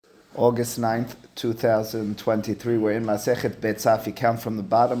August 9th, 2023. We're in Masechet Beisah. If you count from the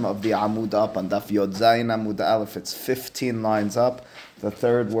bottom of the Amud up on Daf Yod Zayin Amud Aleph, it's 15 lines up. The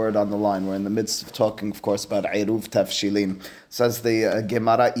third word on the line. We're in the midst of talking, of course, about Eruv Tafshilin. Says the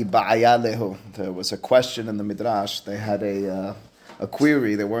Gemara Iba'aya Lehu. There was a question in the Midrash. They had a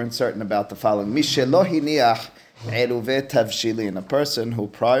query. They weren't certain about the following. Mishelo hiniach Eruv Tafshilin. A person who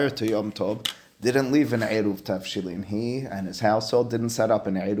prior to Yom Tov didn't leave an Eruv Tafshilin. He and his household didn't set up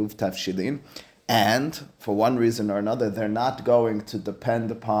an Eruv Tafshilin. And for one reason or another, they're not going to depend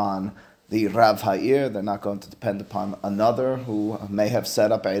upon the Rav Ha'ir. They're not going to depend upon another who may have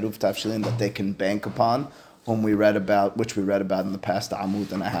set up Eruv Tafshilin that they can bank upon, which we read about in the past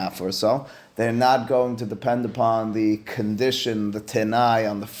Amud and a half or so. They're not going to depend upon the condition, the tenai,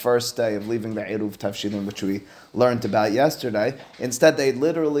 on the first day of leaving the Eruv Tafshilin, which we learned about yesterday. Instead, they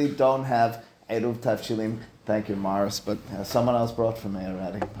literally don't have Eruv Tafshilin. Thank you, Morris, but someone else brought for me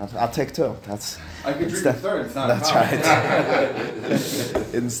already. I'll take two. I could drink a third. It's not that's right.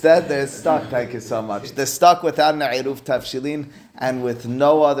 Instead, they're stuck. Thank you so much. They're stuck without an Eruv Tafshilin and with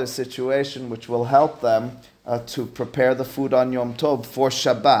no other situation which will help them to prepare the food on Yom Tov for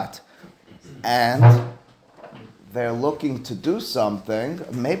Shabbat. And they're looking to do something.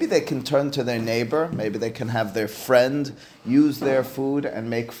 Maybe they can turn to their neighbor. Maybe they can have their friend use their food and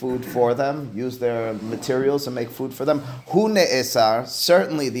make food for them, use their materials and make food for them. Hu ne'esar,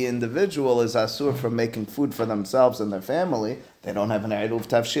 certainly the individual is asur for making food for themselves and their family. They don't have an eruv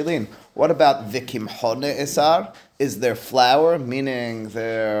tavshilin. What about vikimho ne'esar? Is their flour, meaning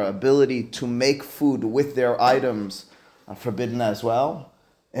their ability to make food with their items, forbidden as well?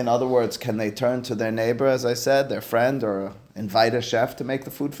 In other words, can they turn to their neighbor, as I said, their friend, or invite a chef to make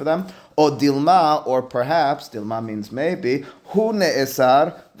the food for them? Or dilma, or perhaps, dilma means maybe, hu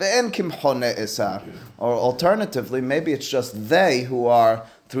ne'esar ve'en kimho ne'esar. Or alternatively, maybe it's just they who are,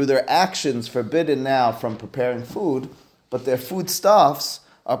 through their actions, forbidden now from preparing food, but their foodstuffs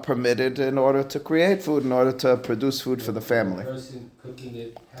are permitted in order to create food, in order to produce food for the family. Does the person cooking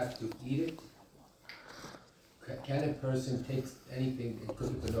it have to eat it? Can a person take anything and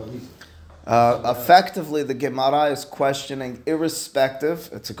cook it for no reason? Effectively, the Gemara is questioning, irrespective,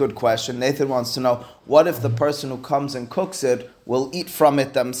 it's a good question. Nathan wants to know, what if the person who comes and cooks it will eat from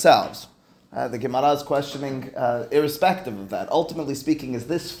it themselves? The Gemara is questioning, irrespective of that. Ultimately speaking, is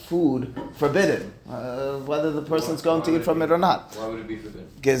this food forbidden? Whether the person's going to eat from it or not. Why would it be forbidden?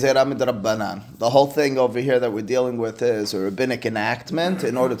 Gezerah midrabbanan. The whole thing over here that we're dealing with is a rabbinic enactment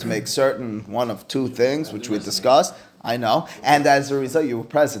in order to make certain one of two things, which we discussed. I know. And as a result, you were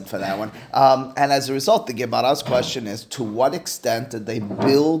present for that one. And as a result, the Gemara's question is, to what extent did they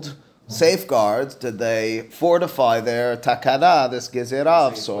build safeguards? Did they fortify their takana, this gezerah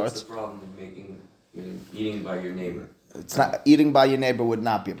of sorts? What's the problem with eating by your neighbor? It's not, eating by your neighbor would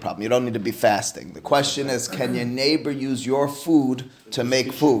not be a problem. You don't need to be fasting. The question is, can your neighbor use your food to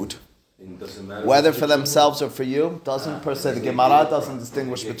make food? Whether for themselves or for you, doesn't per se. The Gemara doesn't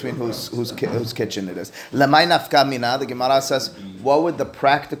distinguish between whose kitchen it is. Lamay nafka mina, the Gemara says, what would the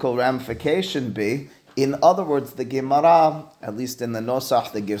practical ramification be? In other words, the Gemara, at least in the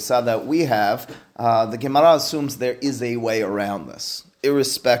Nosach, the Girsa that we have, the Gemara assumes there is a way around this,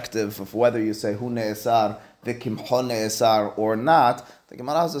 irrespective of whether you say hu ne'esar, vikimho ne'esar or not. The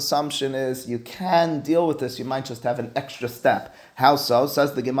Gemara's assumption is you can deal with this, you might just have an extra step. How so?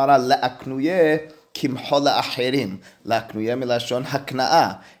 Says the Gemara, la'aknuye kimho la'achirim. La'aknuye milashon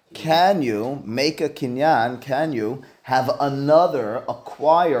hakna'a. Can you make a kinyan, can you have another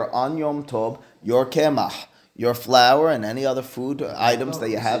acquire on Yom Tov your kemach, your flour, and any other food items that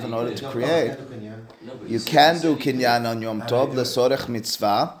you have in order to create? You can do kinyan on Yom Tov, l'sorech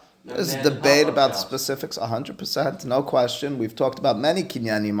mitzvah. There's a debate about specifics, 100%, no question. We've talked about many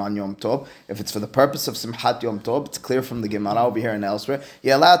kinyanim on Yom Tov. If it's for the purpose of Simchat Yom Tov, it's clear from the Gemara over here and elsewhere,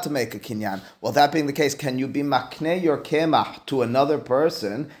 you're allowed to make a kinyan. Well, that being the case, can you be makne your kemach to another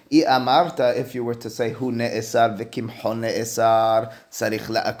person? I amarta, if you were to say, hu ne'esar v'kimho ne'esar sarich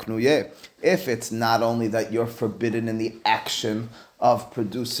la'aknuye. If it's not only that you're forbidden in the action of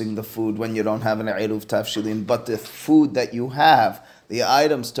producing the food when you don't have an eruv tavshilin, but the food that you have, the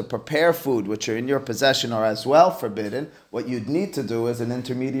items to prepare food which are in your possession are as well forbidden, what you'd need to do is an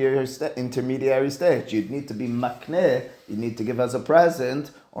intermediary stage. You'd need to be makneh, you'd need to give as a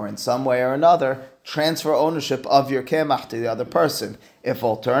present, or in some way or another, transfer ownership of your kemach to the other person. If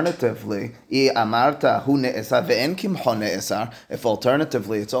alternatively, if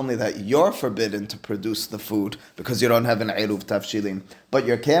alternatively it's only that you're forbidden to produce the food because you don't have an eruv tavshilin, but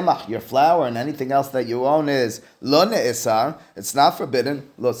your kemach, your flour, and anything else that you own is lo ne'esar, it's not forbidden,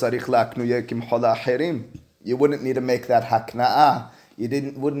 lo sarich la'aknuye kimho la'achirim. You wouldn't need to make that hakna'ah.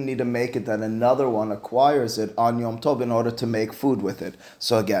 you wouldn't need to make it that another one acquires it on Yom Tov in order to make food with it.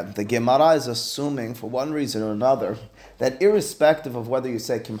 So again, the Gemara is assuming, for one reason or another, that irrespective of whether you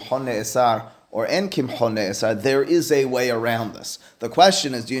say Kimchon Ne'esar or en Kimchon Ne'esar, there is a way around this. The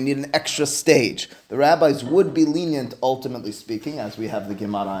question is, do you need an extra stage? The rabbis would be lenient, ultimately speaking, as we have the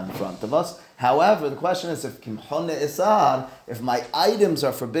Gemara in front of us. However, the question is, if Kimchon Ne'esar, if my items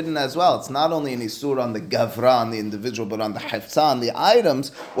are forbidden as well, it's not only an Isur on the Gavra, on the individual, but on the Hefza, on the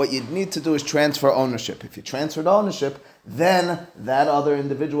items, what you'd need to do is transfer ownership. If you transferred ownership, then that other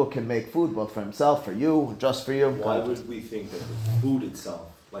individual can make food, both for himself, for you, just for you. Why would we think that the food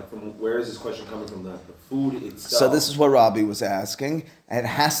itself, like from where is this question coming from, the food itself? So this is what Rabbi was asking, and it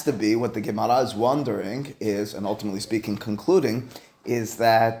has to be, what the Gemara is wondering is, and ultimately speaking, concluding, is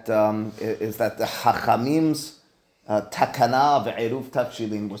that the Chachamim's takana of Eruv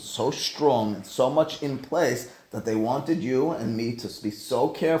Tavshilin was so strong and so much in place that they wanted you and me to be so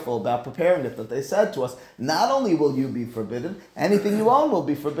careful about preparing it that they said to us, not only will you be forbidden, anything you own will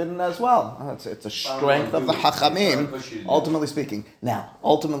be forbidden as well. It's a strength of the Chachamim, ultimately speaking. Now,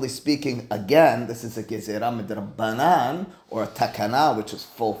 ultimately speaking, again, this is a Gezerah Midrabanan, or a Takana, which is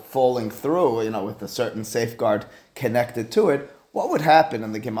falling through, with a certain safeguard connected to it. What would happen,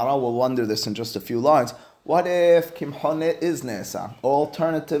 and the Gemara will wonder this in just a few lines, what if Kimchon is Ne'esar?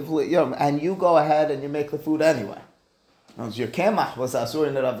 Alternatively, and you go ahead and you make the food anyway. Your Kemach was Asur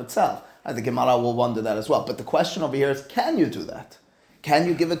in and of itself. I think Gemara will wonder that as well. But the question over here is, can you do that? Can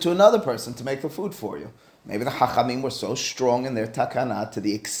you give it to another person to make the food for you? Maybe the Chachamim were so strong in their takana to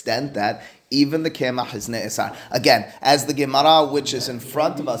the extent that even the Kemach is Ne'esar. Again, as the Gemara, which is in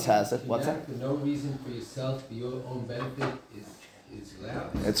front of us, has it. What's that? For no reason for yourself, for your own benefit, is allowed.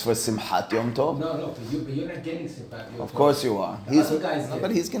 It's for Simchat Yom Tov. No, for you, but you're not getting Simchat Yom Tov. Of course you are.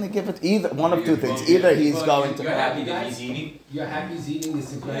 But he's going to give it either one of two things. You're Either he's going to. You're happy that he's eating. You're happy he's eating the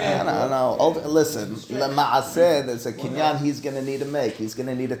Simchat. No. Listen, Lema'aseh, there's a kinyan he's going to need to make. He's going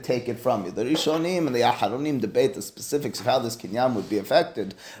to need to take it from you. The Rishonim and the Aharonim debate the specifics of how this kinyan would be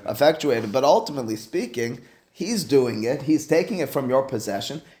effectuated. But ultimately speaking, he's doing it. He's taking it from your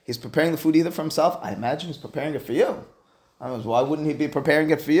possession. He's preparing the food either for himself. I imagine he's preparing it for you. Why wouldn't he be preparing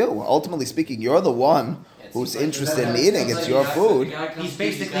it for you? Ultimately speaking, you're the one who's interested in eating. It's your food. He's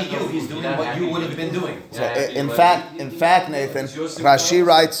basically you. He's doing what you would have been doing. So in fact, Nathan, Rashi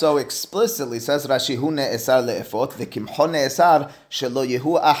writes so explicitly. Says Rashi, "Hu ne'esar le'efot v'kimcho ne'esar shelo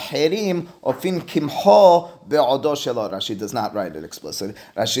yehu acherim ofin kimcho be'odo shelo." Rashi does not write it explicitly.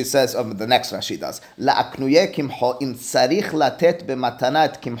 Rashi says, the next Rashi does, "La'aknuye kimcho in tzarich latet b'matana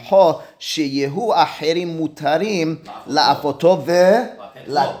et kimcho sheyehu acherim mutarim la'afoto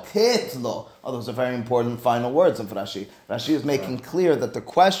ve'latet lo." Oh, those are very important final words of Rashi. Rashi is making clear that the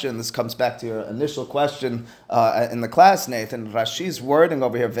question, this comes back to your initial question in the class, Nathan, Rashi's wording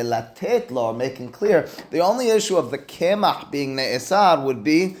over here, velatet lo, making clear, the only issue of the kemach being ne'esar would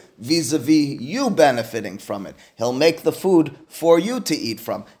be vis-a-vis you benefiting from it. He'll make the food for you to eat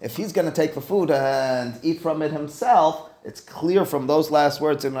from. If he's going to take the food and eat from it himself, it's clear from those last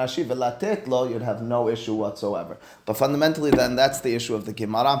words in Rashi, velatet lo, you'd have no issue whatsoever. But fundamentally then, that's the issue of the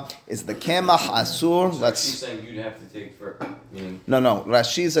Gemara, is the kemach asur. So she's saying you'd have to take for, meaning... No.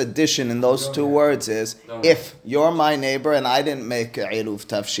 Rashi's addition in those two words is, if you're my neighbor and I didn't make eruv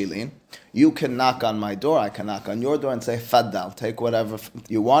tavshilin, you can knock on my door, I can knock on your door and say, Faddal, take whatever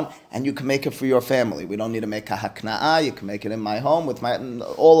you want, and you can make it for your family. We don't need to make a hakna'ah, you can make it in my home,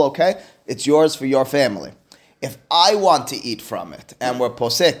 all okay, it's yours for your family. If I want to eat from it, and we're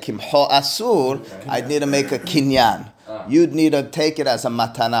posek kimho asur, I'd need to make a kinyan. You'd need to take it as a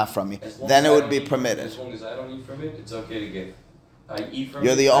matana from me. Then it would be permitted. As long as I don't eat from it, it's okay to give. I eat from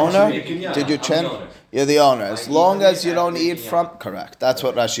You're it. the owner? Yeah, Did you change? You're the owner. As long as you don't eat from... Correct. That's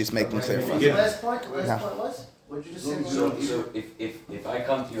what Rashi's making clear for us. The last point was? What did you just say? So if I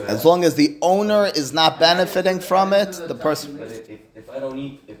come to your house... As long as the owner is not benefiting from it, the person... But if I don't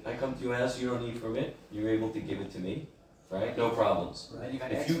eat, if I come to your house, you don't eat from it, you're able to give it to me, right? No problems.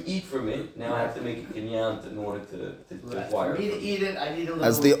 If you eat from it, now I have to make a kinyan in order to acquire For me to it. eat it, I need a little...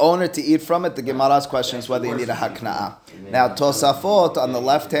 As the owner to eat from it, the Gemara's question is whether you need a hakna'ah. Now, Tosafot on the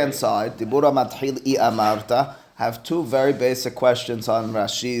left-hand side, Dibura Matchil I Amarta, have two very basic questions on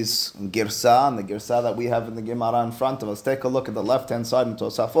Rashi's Girsa, and the Girsa that we have in the Gemara in front of us. Take a look at the left-hand side in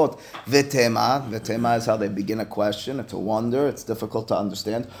Tosafot. Vitema is how they begin a question. It's a wonder. It's difficult to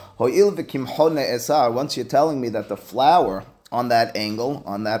understand. Ho'il v'kimcho ne'esar. Once you're telling me that the flour on that angle,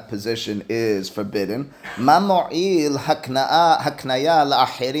 on that position, is forbidden. Ma mo'il haknaya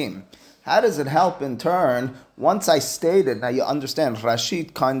la'achirim. How does it help in turn? Once I stated, now you understand,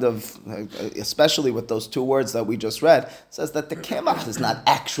 Rashid kind of, especially with those two words that we just read, says that the kemach is not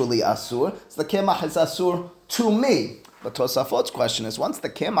actually asur, the kemach is asur to me. But Tosafot's question is, once the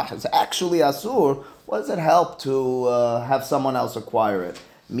kemach is actually asur, what does it help to have someone else acquire it?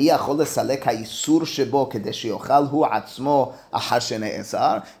 Is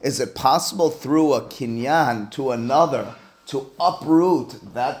it possible through a kinyan to another to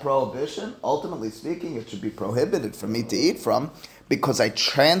uproot that prohibition? Ultimately speaking, it should be prohibited for me to eat from because I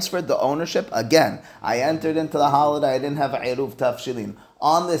transferred the ownership. Again, I entered into the holiday, I didn't have eruv tafshilin.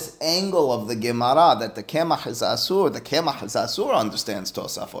 On this angle of the Gemara that the kemach is asur, understands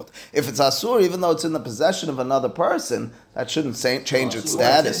Tosafot. If it's asur, even though it's in the possession of another person, that shouldn't change its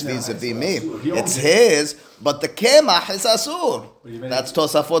status vis-a-vis me. It's his, but the kemach is asur. That's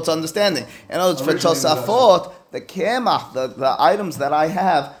Tosafot's understanding. In other words, for Tosafot, the kemach, the items that I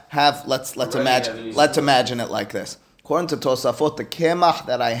have let's imagine it like this. According to Tosafot, the kemach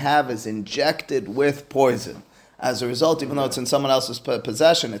that I have is injected with poison. As a result, even though it's in someone else's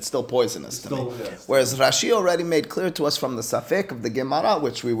possession, it's still poisonous to me. Whereas Rashi already made clear to us from the Safek of the Gemara,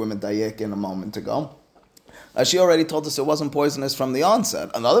 which we were medayek in a moment ago, Rashi already told us it wasn't poisonous from the onset.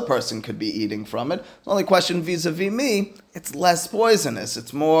 Another person could be eating from it. The only question vis-a-vis me, it's less poisonous.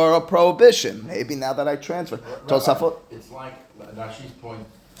 It's more a prohibition. Maybe now that I transfer. Tosafot. It's like Rashi's point.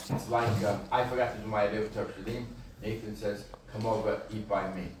 It's like I forgot to do my Erev Tavshilim. Nathan says, "Come over, eat by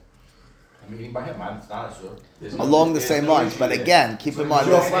me." I'm eating by him. It's not a sur. Along the same lines, but again, keep in mind.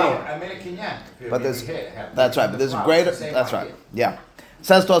 I made a kinyan. But that's right. But there's a greater. That's right. Yeah.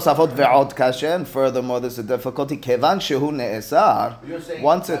 Says Tosafot ve'od kasher, and furthermore, there's a difficulty. Kevan shehu ne'esar.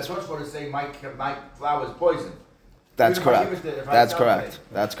 Once it's. I'm supposed to say my flour is poison. That's correct. That's correct.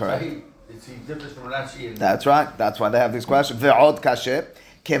 That's correct. That's right. That's why they have these questions. Ve'od kasher.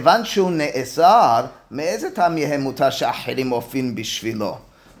 Kevan shehu ne'esar, me'eze tam yehe mutar she'achirim ofin bishvilo.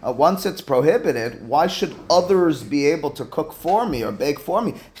 Once it's prohibited, why should others be able to cook for me or bake for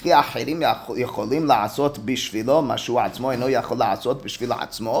me? In other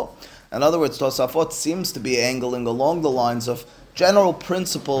words, Tosafot seems to be angling along the lines of general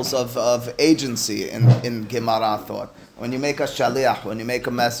principles of agency in Gemara thought. When you make a shaliach, when you make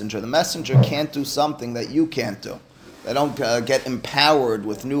a messenger, the messenger can't do something that you can't do. They don't get empowered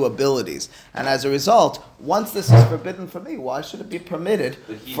with new abilities. And as a result, once this is forbidden for me, why should it be permitted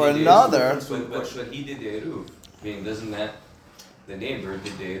for another? But he did the eruv. I mean, doesn't that, the neighbor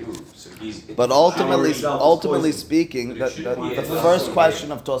did the eruv. So but ultimately speaking, the first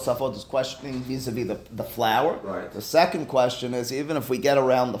question of Tosafot is questioning vis-a-vis the flour. Right. The second question is, even if we get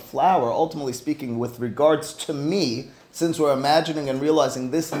around the flour, ultimately speaking, with regards to me, since we're imagining and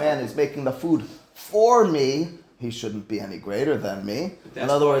realizing this man is making the food for me, he shouldn't be any greater than me. In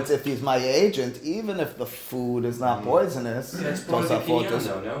other words, if he's my agent, even if the food is not poisonous, Tosafot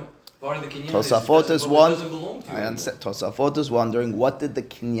is one. I understand. Tosafot is wondering, what did the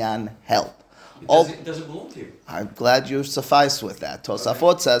kinyan help? It doesn't belong to you. I'm glad you suffice with that.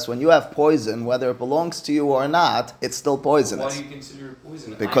 Tosafot says when you have poison, whether it belongs to you or not, it's still poisonous. Why do you consider it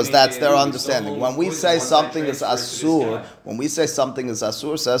poisonous? Because that's their understanding. When we say something is asur,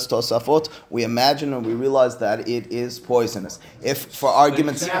 says Tosafot, we imagine and we realize that it is poisonous. If, for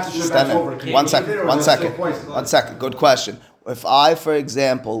argument's sake, one second, good question. If I, for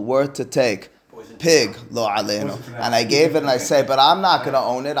example, were to take pig, lo aleinu, and I gave it and I say, but I'm not going to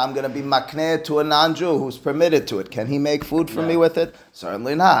own it, I'm going to be makneh to a non-Jew who's permitted to it. Can he make food for me with it?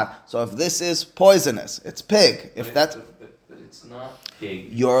 Certainly not. So if this is poisonous, it's pig. But it's not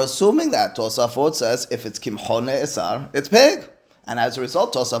pig. You're assuming that. Tosafot says, if it's kimchon esar, it's pig. And as a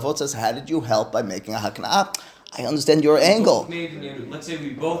result, Tosafot says, how did you help by making a hakna'ah? I understand your angle. Let's say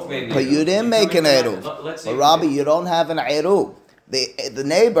we both made an eruv. But you didn't make an eruv. But Rabbi, you don't have an eruv. The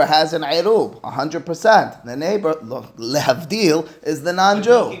neighbor has an eruv, 100%. The neighbor, lehavdil, is the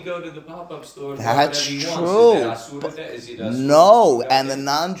non-Jew. He can go to the pop-up store. That's true. No, and the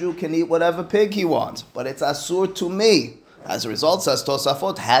non-Jew can eat whatever pig he wants. But it's asur to me. As a result, says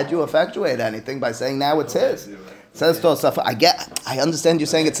Tosafot, had you effectuate anything by saying now it's his? Says Tosafot, I understand you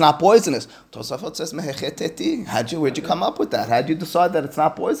saying it's not poisonous. Tosafot says, where'd you come up with that? How'd you decide that it's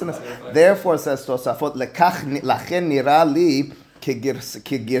not poisonous? Therefore, says Tosafot, lachen nira li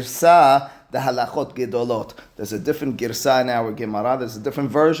kigirsa the halachot gedolot. There's a different girsa in our Gemara. There's a different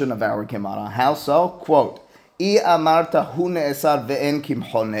version of our Gemara. How so? Quote, I amarta hu ne'esar ve'en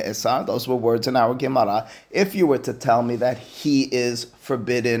kimchon ne'esar. Those were words in our Gemara. If you were to tell me that he is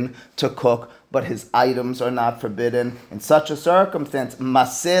forbidden to cook, but his items are not forbidden, in such a circumstance,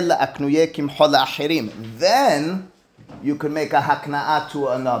 masel aknuye kimchon la'achirim, then you can make a hakna'ah to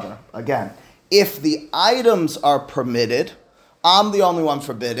another. Again, if the items are permitted, I'm the only one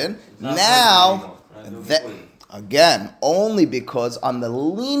forbidden. Now, again, only because on the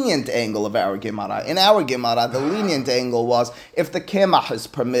lenient angle of our Gemara, in our Gemara, the lenient angle was if the kemach is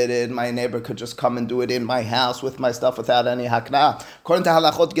permitted, my neighbor could just come and do it in my house with my stuff without any hakna'ah. According to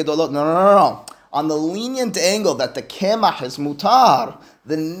halachot gedolot, no. On the lenient angle that the kemach is mutar,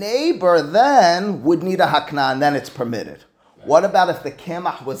 the neighbor then would need a hakna'ah and then it's permitted. What about if the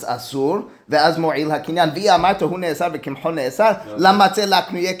kemach was asur? Ve'az mo'il hakinyan. V'i amarta hu ne'esar v'kimho ne'esar. Lama tzeh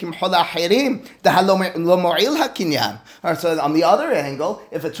laknuye kimho la'achirim. Deha lo mo'il hakinyan. So on the other angle,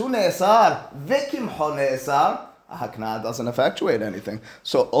 if it's hu ne'esar v'kimho ne'esar, a hakna'ah doesn't effectuate anything.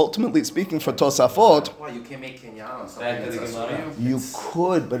 So ultimately speaking for Tosafot, Why you can't make kinyan on something Back to the that's Gemara. you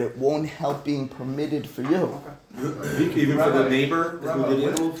could, but it won't help being permitted for you. Even for the neighbor who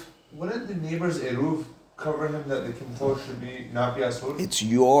did eruv. Wouldn't the neighbor's eruv cover him that the kimpo should not be asur? It's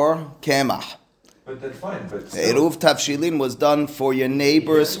your kemach. But that's fine. But Eruv tafshilin was done for your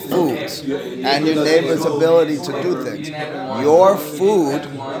neighbor's foods and your neighbor's ability to do things. Your food,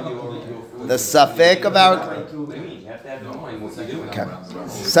 the safek of our... Okay.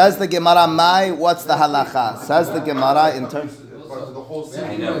 Says the Gemara, Mai, what's the halacha? Says the Gemara in terms...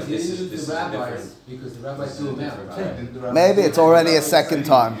 I know, this is different. Because the rabbis do it now. Maybe it's already a second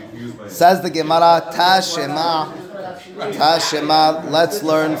time. Says the Gemara, Tashema, let's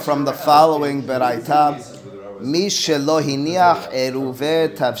learn from the following Beraita. Mi shelo hiniach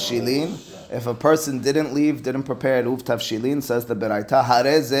eruve tavshilin. If a person didn't prepare eruv tavshilin, says the Beraita,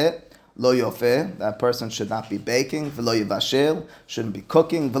 hareze lo yofeh, that person should not be baking, v'lo yivashel, shouldn't be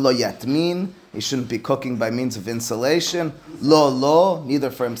cooking, v'lo yatmin, he shouldn't be cooking by means of insulation, lo,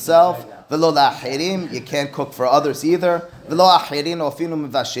 neither for himself, v'lo la'achirim, you can't cook for others either, v'lo achirin ofinu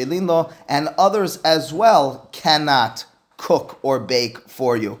mivashelin lo, and others as well cannot cook or bake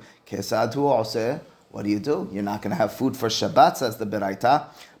for you. Kesad hu oseh, what do? You're not going to have food for Shabbat, says the Beraita.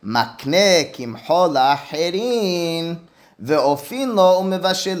 Makne kimho la'achirin, ve'ofin lo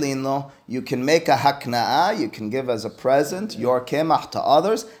umivashelin lo. You can make a hakna'ah, you can give as a present your kemach to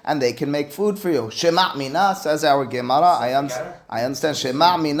others, and they can make food for you. Shema' mina, says our Gemara, I understand.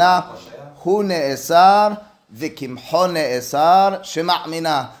 Shema' mina, hu ne'esar, v'kimho ne'esar, shema'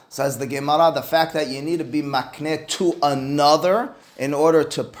 mina. Says the Gemara, the fact that you need to be makneh to another in order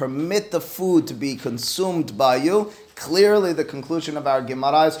to permit the food to be consumed by you, clearly the conclusion of our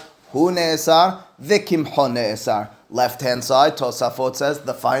Gemara is, hu ne'esar, v'kimho ne'esar. Left-hand side, Tosafot says,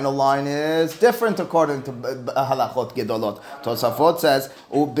 the final line is different according to halachot gedolot. Tosafot says,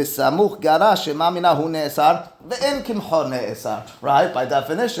 u'bisamuch gara shema mina hu ne'esar ve'en kimcho ne'esar. Right? By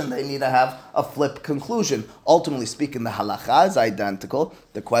definition, they need to have a flip conclusion. Ultimately speaking, the halacha is identical.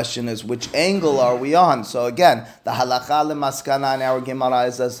 The question is, which angle are we on? So again, the halacha lemaskana in our Gemara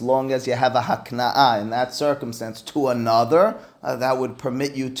is as long as you have a hakna'ah in that circumstance to another, that would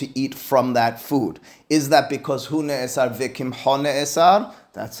permit you to eat from that food. Is that because hu ne'esar v'kimcho ne'esar?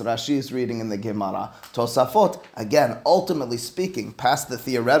 That's Rashi's reading in the Gemara. Tosafot, again, ultimately speaking, past the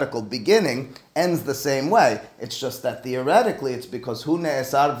theoretical beginning, ends the same way. It's just that theoretically it's because hu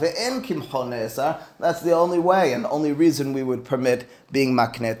ne'esar ve'en kimcho ne'esar. That's the only way and only reason we would permit being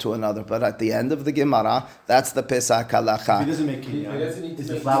makneh to another. But at the end of the Gemara, that's the Pesach halacha. If he doesn't make kinyan, is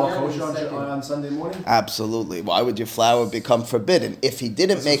the flour kosher on Sunday morning? Absolutely. Why would your flour become forbidden? If he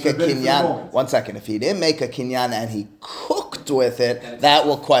didn't make a kinyan, one second, if he didn't make a kinyan and he cooked with it, that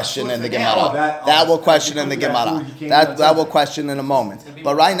will question in the Gemara. That will question in the Gemara. That will question in a moment.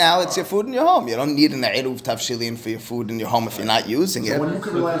 But right now, it's your food in your home. You don't need an eruv tavshilin for your food in your home if you're not using it. So when you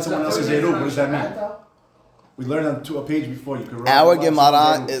could rely on someone else's eruv, what does that mean? We learned on a page before you could rely Our on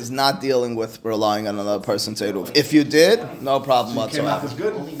Gemara is not dealing with relying on another person's eruv. If you did, no problem whatsoever.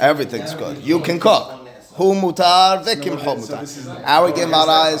 Everything's good. You can cook. Hu mutar v'kimcho mutar. Our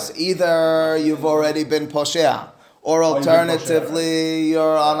Gemara is either you've already been poshea, or alternatively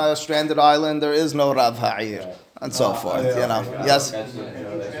you're on a stranded island. There is no Rav Ha'ir, and so forth. You know. Yes.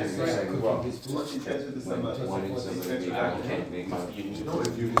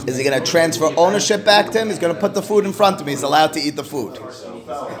 Is he going to transfer ownership back to him? He's going to put the food in front of me. He's allowed to eat the food.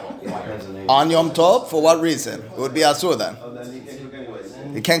 On Yom Tov? For what reason? It would be Asur then.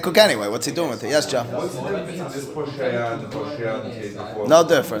 He can't cook anyway. What's he doing with it? Yes, Joe? What's the difference between this poshea and the poshea on the case before? No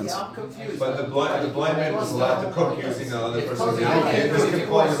difference. But the blind man was allowed to cook using the other person's.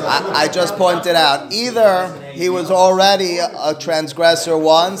 I just pointed out, either he was already a transgressor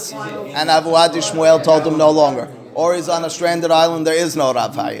once, and Avuad Shmuel told him no longer, or he's on a stranded island, there is no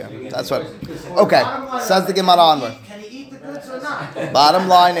Rav Ha'ir. That's what. Okay, says the Gemara onward. Can he eat the goods or not? Bottom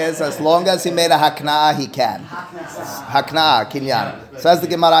line is, as long as he made a hakna'ah, he can. Hakna, kinyan. Says the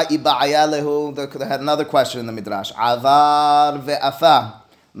Gemara, Iba'aya lehu. They had another question in the Midrash. Avar ve'afa.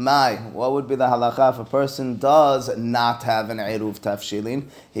 Mai, what would be the halacha if a person does not have an eruv tafshilin?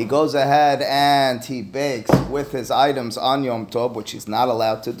 He goes ahead and he bakes with his items on Yom Tov, which he's not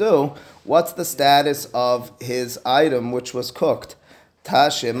allowed to do. What's the status of his item which was cooked?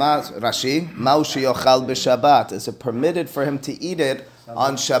 Tashema Rashi, Maushi yochal b'Shabbat. Is it permitted for him to eat it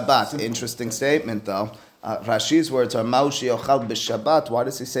on Shabbat? Interesting statement, though. Rashi's words are Maushi yochal b'Shabbat. Why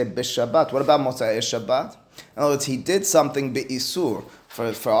does he say b'Shabbat? What about Motzei Shabbat? In other words, he did something be'isur.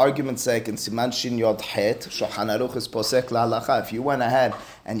 For argument's sake, in Siman Shin Yod Het, Shulchan Aruch is posek la'halacha. If you went ahead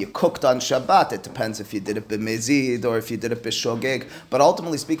and you cooked on Shabbat, it depends if you did it b'mezid or if you did it b'shogeg. But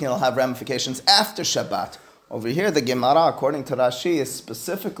ultimately speaking, it'll have ramifications after Shabbat. Over here, the Gemara, according to Rashi, is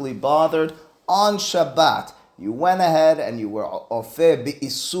specifically bothered on Shabbat. You went ahead and you were ofeh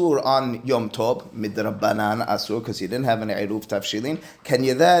bi'isur on Yom Tov, midrabbanan asur, because you didn't have an eruv tafshilin. Can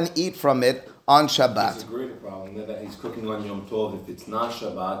you then eat from it on Shabbat? It's a greater problem that he's cooking on Yom Tov if it's not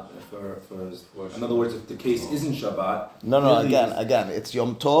Shabbat. In other words, if the case isn't Shabbat. No, again, it's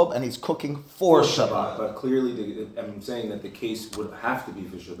Yom Tov and he's cooking for Shabbat. But clearly, I'm saying that the case would have to be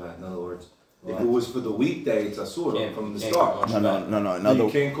for Shabbat. In other words, if it was for the weekday, it's asur from the start. No. You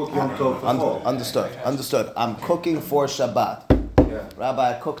can't cook Yom Tov for full. Understood. I'm cooking for Shabbat. Yeah.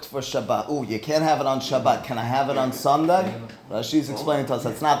 Rabbi, I cooked for Shabbat. Oh, you can't have it on Shabbat. Can I have it on Sunday? Rashi's explaining to us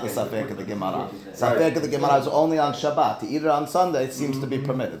that's not the Safek of the Gemara. Safek of the Gemara is only on Shabbat. To eat it on Sunday seems to be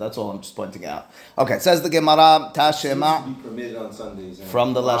permitted. That's all I'm just pointing out. Okay, it says the Gemara, Tashema, seems to be permitted on Sundays.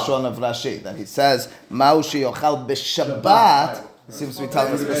 from the Lashon of Rashi, that he says, Maushi yochal b'Shabbat. Seems to be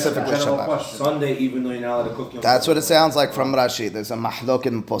telling specifically Shabbat. Sunday, even though you're not allowed to cook Yom Tov. That's what it sounds like from Rashi. There's a mahlok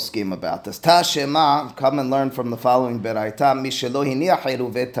in poskim about this. Tashema, come and learn from the following beraita. Mishelo hiniach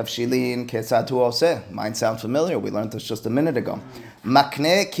eruvet tavshilin kesad hu oseh. Mine sound familiar. We learned this just a minute ago.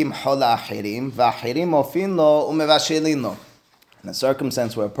 Makne kimcho la'achirim va'achirim ofin lo umevashelin lo. In a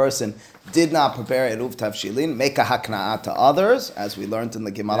circumstance where a person did not prepare eruv tavshilin, make a hakna'ah to others, as we learned in the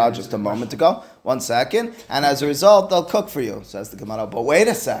Gemara just a moment ago. 1 second. And as a result, they'll cook for you, says the Gemara. But wait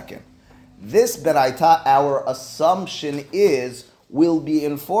a second. This beraita, our assumption is, will be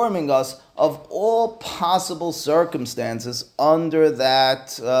informing us of all possible circumstances under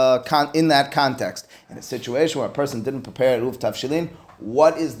that, in that context. In a situation where a person didn't prepare eruv tavshilin,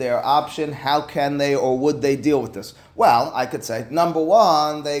 what is their option? How can they or would they deal with this? Well, I could say, number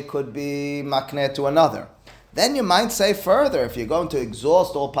one, they could be makneh to another. Then you might say further, if you're going to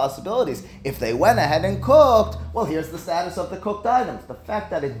exhaust all possibilities, if they went ahead and cooked, well, here's the status of the cooked items. The fact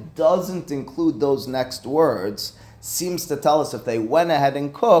that it doesn't include those next words seems to tell us if they went ahead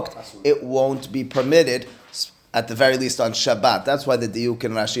and cooked, it won't be permitted, at the very least on Shabbat. That's why the diuk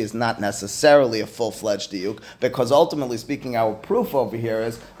in Rashi is not necessarily a full-fledged diuk, because ultimately speaking, our proof over here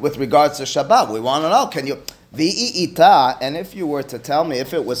is with regards to Shabbat. We want to know, can you... V'i'ita, and if you were to tell me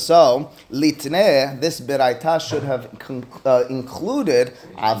if it was so, litneh, this beraita should have included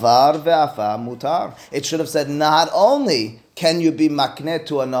avar ve'afa mutar. It should have said not only can you be makneh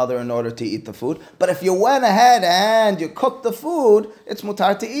to another in order to eat the food, but if you went ahead and you cooked the food, it's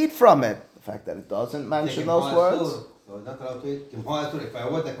mutar to eat from it. The fact that it doesn't mention those words. If I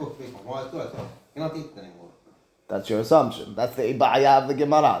want to cook, I cannot eat anymore. That's your assumption. That's the ibaya of the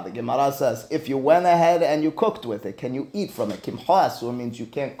Gemara. The Gemara says, if you went ahead and you cooked with it, can you eat from it? Kimcho asur means you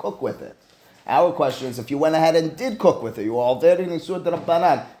can't cook with it. Our question is, if you went ahead and did cook with it, you all very nisur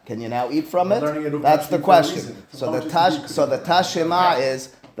d'Rabbanan, can you now eat from it? That's the question. So the tashema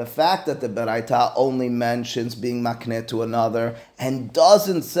is the fact that the beraita only mentions being makneh to another and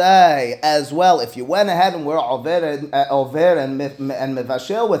doesn't say as well, if you went ahead and were over and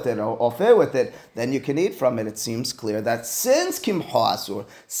mevashel with it or ofer with it, then you can eat from it. It seems clear that since kimcho asur,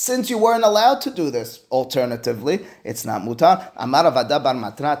 since you weren't allowed to do this alternatively, it's not mutar. Amar Avada bar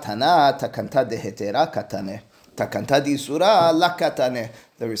Matra Tana takanta dehetera katane. Takanta di surah la katane.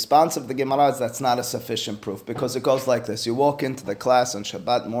 The response of the Gemara is that's not a sufficient proof, because it goes like this. You walk into the class on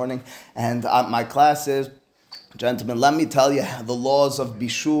Shabbat morning, and my class is, gentlemen, let me tell you the laws of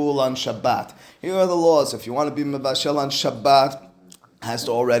Bishul on Shabbat. Here are the laws. If you want to be Mevashel on Shabbat, has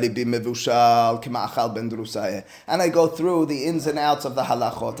to already be Mevushal, Kima'achal ben Drusayeh. And I go through the ins and outs of the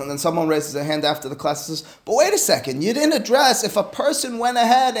halachot, and then someone raises a hand after the class and says, but wait a second, you didn't address if a person went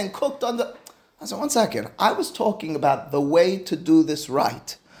ahead and cooked on the... I said, 1 second, I was talking about the way to do this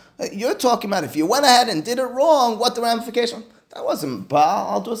right. You're talking about if you went ahead and did it wrong, what the ramification? That wasn't Baal.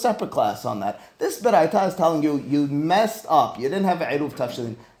 I'll do a separate class on that. This beraita is telling you, you messed up. You didn't have a eruv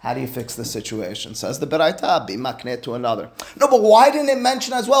tafshilin. How do you fix the situation? Says the beraita, be makneh to another. No, but why didn't it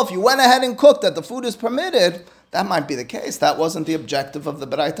mention as well, if you went ahead and cooked that the food is permitted, That might be the case. That wasn't the objective of the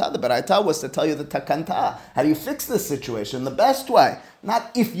Beraita. The Beraita was to tell you the takanta. How do you fix this situation the best way?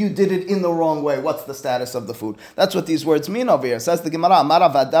 Not if you did it in the wrong way. What's the status of the food? That's what these words mean over here. Says the Gemara, Amar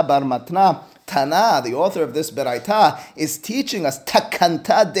Avada bar Matna, Tana, the author of this Beraita, is teaching us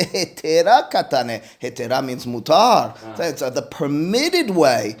takanta de hetera katane. Hetera means mutar. So it's the permitted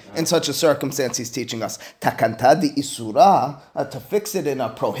way in such a circumstance he's teaching us. Takanta de isura, to fix it in a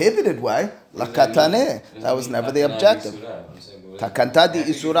prohibited way, la katane. That was never the objective. Takanta de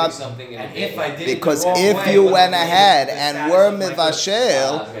isura. Because if you went ahead and were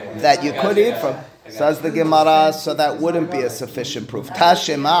mivashel, that you could eat from, says the Gemara, so that wouldn't be a sufficient proof.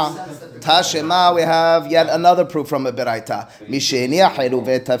 Tashema, we have yet another proof from a Beraita. Misheni achiru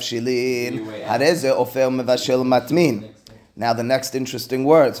ve'tavshilin, hareze ofer mivashel matmin. Now the next interesting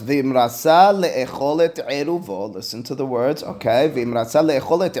words. V'imrasa le'echolet eruvo. Listen to the words, okay? V'imrasa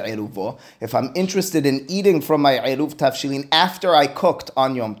le'echolet eruvo. If I'm interested in eating from my eruv tavshilin after I cooked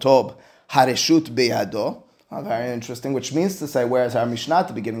on Yom Tov, hareshut beyado. Very interesting, which means to say, whereas our Mishnah at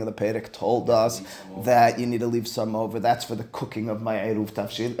the beginning of the Perek told us that you need to leave some over, that's for the cooking of my eruv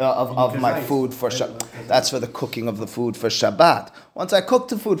tavshil, of my food for Shabbat. That's for the cooking of the food for Shabbat. Once I cooked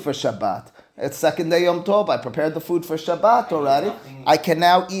the food for Shabbat, it's second day Yom Tov, I prepared the food for Shabbat already, I can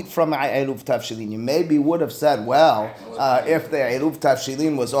now eat from my eruv tavshilin. You maybe would have said, well, if the eruv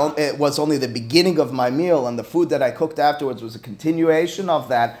tavshilin was only the beginning of my meal and the food that I cooked afterwards was a continuation of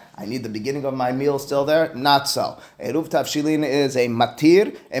that, I need the beginning of my meal still there? Not so. Eruv tavshilin is a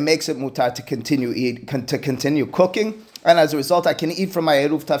matir. It makes it mutar to continue cooking. And as a result, I can eat from my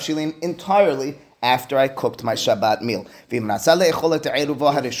eruv tavshilin entirely after I cooked my Shabbat meal.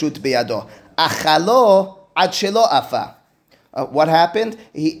 What happened?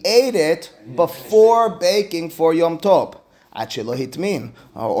 He ate it before baking for Yom Tov. Achelo hitmin,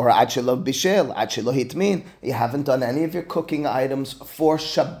 or achelo bishel, achelo hitmin. You haven't done any of your cooking items for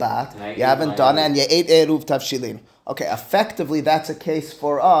Shabbat. You haven't done it, and you ate eruv tavshilin. Okay, effectively that's a case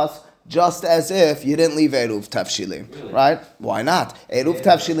for us, just as if you didn't leave eruv tavshilin, really? Right? Why not? Eruv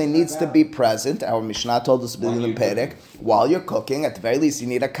tavshilin needs to be present. Our Mishnah told us in Perek, while you're cooking, at the very least you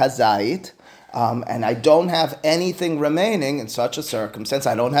need a kazait. And I don't have anything remaining in such a circumstance.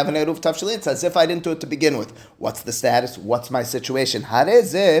 I don't have an eruv tavshilin. It's as if I didn't do it to begin with. What's the status? What's my situation?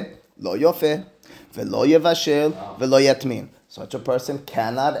 Hareze lo yofeh, velo yevashel, velo yatmin. Such a person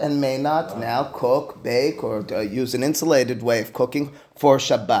cannot and may not now cook, bake, or use an insulated way of cooking for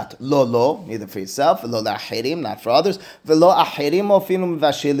Shabbat. Lo, neither for yourself, velo la'achirim, not for others, velo achirim ofinu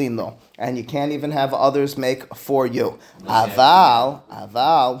mivashilin lo. And you can't even have others make for you.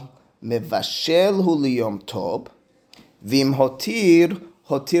 Aval, Mevashel hu liyom tov, vim hotir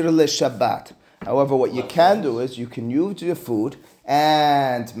leShabbat. However, what you can do is you can use your food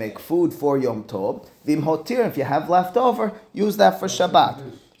and make food for Yom Tov. Vim hotir, if you have left over, use that for Shabbat.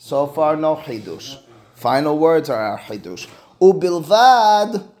 So far, no chidush. Final words are our chidush.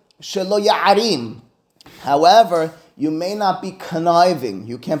 Ubilvad shelo ya'arim. However, you may not be conniving.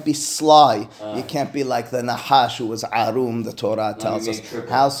 You can't be sly. You can't be like the Nahash who was Arum, the Torah tells us.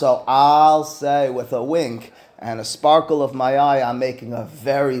 How so? I'll say with a wink and a sparkle of my eye, I'm making a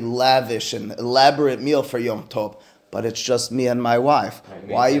very lavish and elaborate meal for Yom Tov. But it's just me and my wife.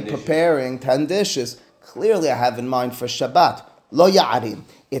 Why are you preparing 10 dishes? Clearly I have in mind for Shabbat. Lo ya'arim.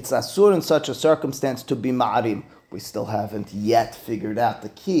 It's asur in such a circumstance to be ma'arim. We still haven't yet figured out the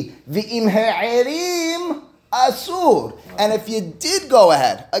key. V'im ha'arim asur. And if you did go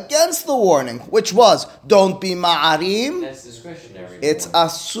ahead against the warning, which was don't be ma'arim, that's discretionary. It's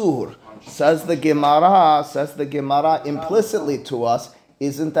asur. Says the Gemara implicitly to us.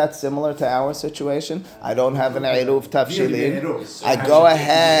 Isn't that similar to our situation? I don't have an eruv tavshilin. I go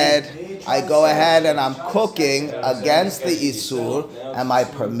ahead and I'm cooking against the isur. Am I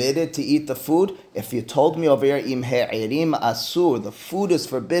permitted to eat the food? If you told me over here, im he'irim asur, the food is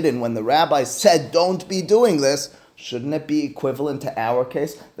forbidden, when the rabbi said don't be doing this, shouldn't it be equivalent to our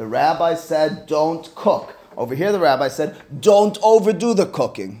case? The rabbi said don't cook. Over here, the rabbi said, don't overdo the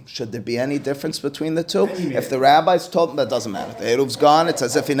cooking. Should there be any difference between the two? If the rabbis told, that doesn't matter. The eruv's gone, it's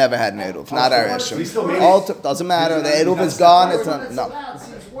as if he never had an eruv. Not our issue. Doesn't matter. The eruv is gone. It's not, no.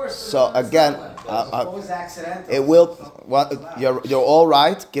 So again, it will. Well, you're all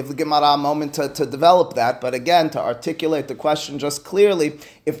right. Give the Gemara a moment to develop that. But again, to articulate the question just clearly,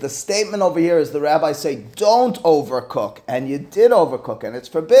 if the statement over here is the rabbi say, don't overcook, and you did overcook, and it's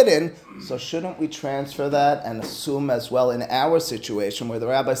forbidden, so shouldn't we transfer that and assume as well in our situation where the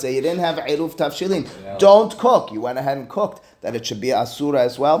rabbi say, you didn't have eruv tavshilin, don't cook, you went ahead and cooked, that it should be asura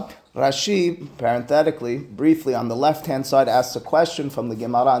as well? Rashi, parenthetically, briefly, on the left-hand side, asks a question from the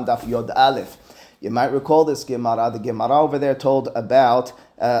Gemara on Daf Yod Aleph. You might recall this Gemara. The Gemara over there told about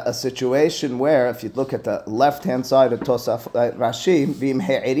a situation where, if you look at the left-hand side of Tosaf Rashi, Vim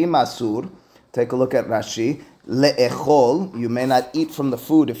He'irim Asur, take a look at Rashi, Le'echol, you may not eat from the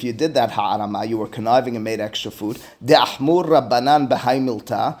food. If you did that ha'arama, you were conniving and made extra food. De'ahmur rabbanan b'hai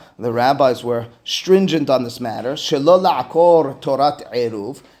milta, the rabbis were stringent on this matter. Shelo la'akor torat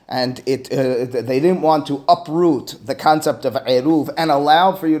eruv, and they didn't want to uproot the concept of eruv and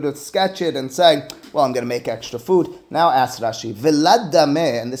allow for you to sketch it and say, well, I'm going to make extra food. Now ask Rashi, V'lad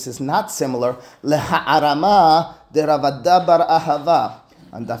dameh, and this is not similar, le'ha'arama de Ravada bar Ahava.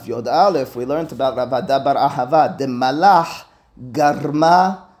 On Daf Yod Aleph, we learned about Ravada bar Ahava, de malach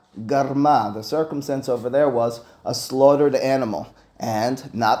garma. The circumstance over there was a slaughtered animal,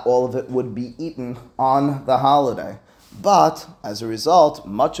 and not all of it would be eaten on the holiday. But as a result,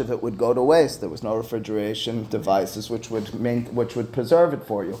 much of it would go to waste. There was no refrigeration devices which would preserve it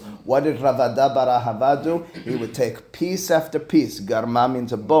for you. What did Ravada bar Ahava do? He would take piece after piece. Garma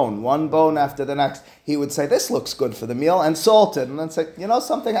means a bone, one bone after the next. He would say, this looks good for the meal, and salt it. And then say, you know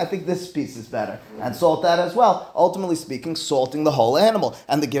something, I think this piece is better. And salt that as well. Ultimately speaking, salting the whole animal.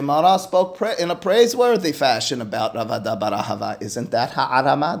 And the Gemara spoke in a praiseworthy fashion about Ravada bar Ahava. Isn't that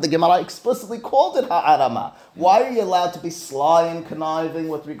ha'arama? The Gemara explicitly called it ha'arama. Why are you allowed to be sly and conniving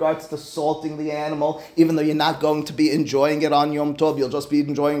with regards to salting the animal, even though you're not going to be enjoying it on Yom Tov? You'll just be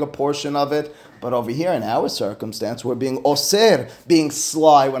enjoying a portion of it. But over here, in our circumstance, we're being oser, being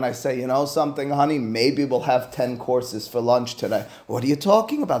sly when I say, you know something, honey, maybe we'll have 10 courses for lunch today. What are you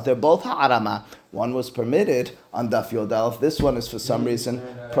talking about? They're both ha'arama. One was permitted on Daf Yod Aleph. This one is for some reason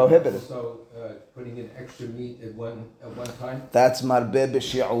prohibited. So putting in extra meat at one time? That's marbeh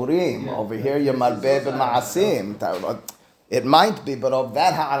b'shi'urim. Over here, you're marbeh b'ma'asim. It might be, but of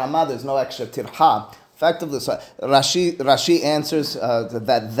that ha'arama, there's no extra tirha. Effectively, so Rashi answers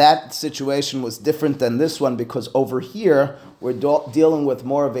that situation was different than this one because over here we're dealing with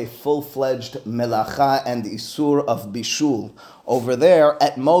more of a full-fledged melacha and isur of bishul. Over there,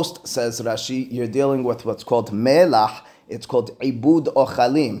 at most, says Rashi, you're dealing with what's called melach. It's called ibud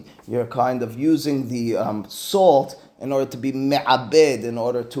ochalim. You're kind of using the salt in order to be me'abed, in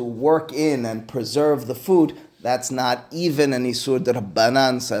order to work in and preserve the food. That's not even an isur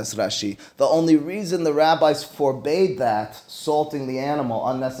d'Rabbanan, says Rashi. The only reason the rabbis forbade that, salting the animal,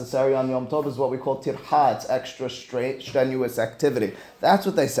 unnecessary on Yom Tov, is what we call tirha. It's extra strenuous activity. That's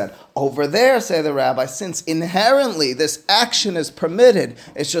what they said. Over there, say the rabbis, since inherently this action is permitted,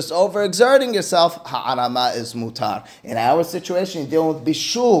 it's just overexerting yourself, ha'arama is mutar. In our situation, you're dealing with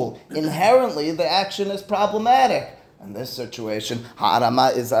bishul. Inherently, the action is problematic. In this situation,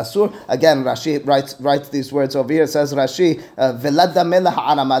 ha'arama is asur. Again, Rashi writes these words over here. Says Rashi, "Velad dameh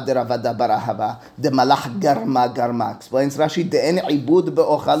ha'arama de Ravada bar Ahava de malach garma." Explains Rashi, de'en ibud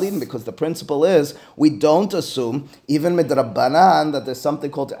be'ochalin, because the principle is we don't assume even midrabbanan that there's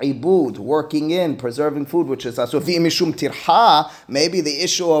something called ibud, working in, preserving food, which is asur. V'imishum tirha, maybe the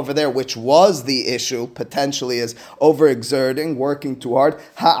issue over there, which was the issue potentially, is overexerting, working too hard.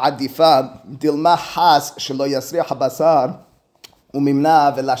 Ha'adifa dilma has shelo yasrih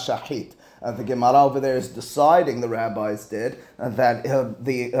umimna vela shahit. The Gemara over there is deciding, the rabbis did, that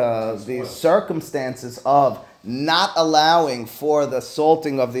the circumstances of not allowing for the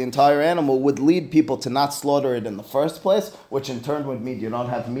salting of the entire animal would lead people to not slaughter it in the first place, which in turn would mean you don't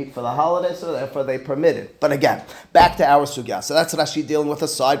have meat for the holiday, so therefore they permit it. But again, back to our sugya. So that's Rashi dealing with a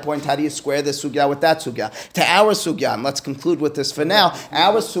side point. How do you square this sugya with that sugya? To our sugya, and let's conclude with this for now.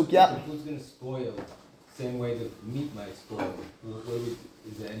 Our sugya... Who's going to spoil? Same way the meat might spoil.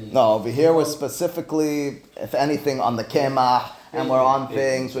 Is there any... No, over here we're specifically, if anything, on the kemach, and we're on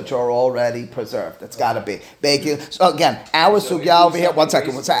things which are already preserved. It's got to be baking. So again, our sugya over here. 1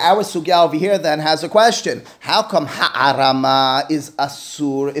 second. So our sugya over here then has a question. How come ha'arama is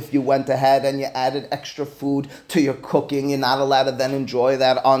asur if you went ahead and you added extra food to your cooking? You're not allowed to then enjoy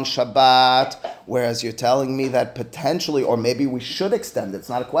that on Shabbat. Whereas you're telling me that potentially, or maybe we should extend it. It's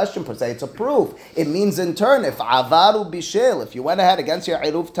not a question per se, it's a proof. It means in turn, if avaru bishel, if you went ahead against your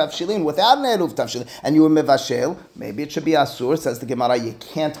eruv tavshilin, without an eruv tavshilin, and you were mevashel, maybe it should be asur. Says the Gemara, you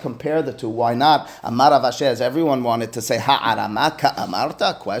can't compare the two. Why not? Amar avashe, as everyone wanted to say, ha'arama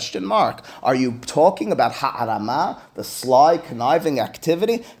ka'amarta, question mark. Are you talking about ha'arama, the sly, conniving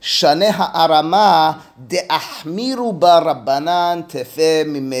activity? Shane ha'arama de'ahmiru barabbanan tefe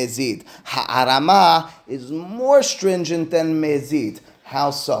mimezid. Ha'arama is more stringent than mezid. How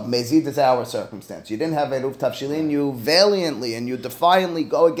so? Mezid is our circumstance. You didn't have eruv tavshilin, you valiantly and you defiantly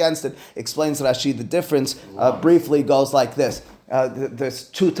go against it. Explains Rashi the difference. Briefly goes like this. There's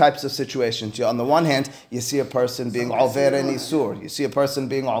two types of situations. On the one hand, you see a person being over and isur. You see a person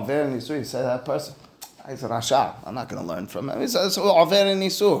being over and isur. You say that person, he's a rasha. I'm not going to learn from him. He's over and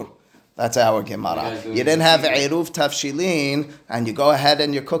isur. That's our Gemara. You didn't have Eruv Tafshilin, and you go ahead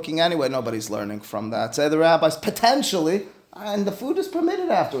and you're cooking anyway. Nobody's learning from that. Say the rabbis, potentially, and the food is permitted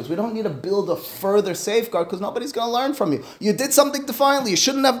afterwards. We don't need to build a further safeguard because nobody's going to learn from you. You did something defiantly. You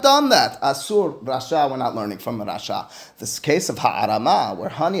shouldn't have done that. Asur, Rasha, we're not learning from a Rasha. This case of Ha'arama, where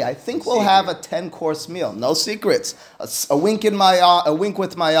honey, I think we'll have a 10-course meal. No secrets. A wink in my eye, a wink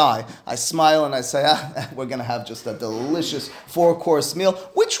with my eye. I smile and I say, we're going to have just a delicious 4-course meal,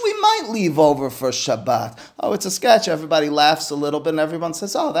 which we might leave over for Shabbat. Oh, it's a sketch. Everybody laughs a little bit and everyone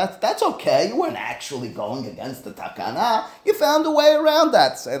says, oh, that's okay. You weren't actually going against the takana. You found a way around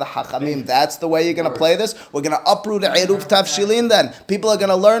that. Say the Hachamim, that's the way you're going to play this? We're going to uproot Eruv Tafshilin then. People are going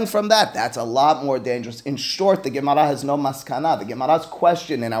to learn from that. That's a lot more dangerous. In short, the Gemara has no maskana. The Gemara's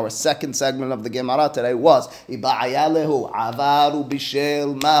question in our second segment of the Gemara today was, Iba'ayalehu avaru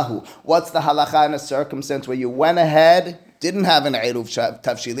bishel mahu. What's the halacha in a circumstance where you went ahead, didn't have an Eruv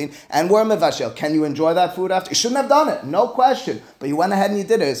Tafshilin, and were mevashel? Can you enjoy that food after? You shouldn't have done it, no question. But you went ahead and you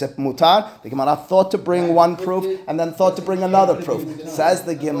did it. Is it mutar? The Gemara thought to bring one proof and then thought to bring another proof. Says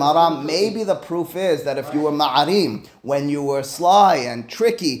the Gemara, maybe the proof is that if you were ma'arim, when you were sly and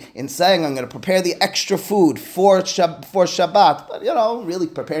tricky in saying, I'm going to prepare the extra food for Shabbat, but really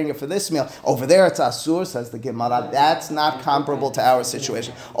preparing it for this meal. Over there it's asur, says the Gemara. That's not comparable to our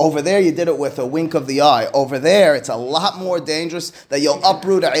situation. Over there you did it with a wink of the eye. Over there it's a lot more dangerous that you'll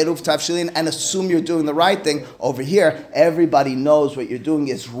uproot a Eruv Tafshilin and assume you're doing the right thing. Over here, everybody knows what you're doing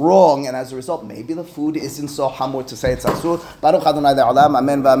is wrong, and as a result, maybe the food isn't so hamur to say it's asur. Baruch Adonai Le'olam,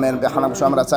 amen v'amen.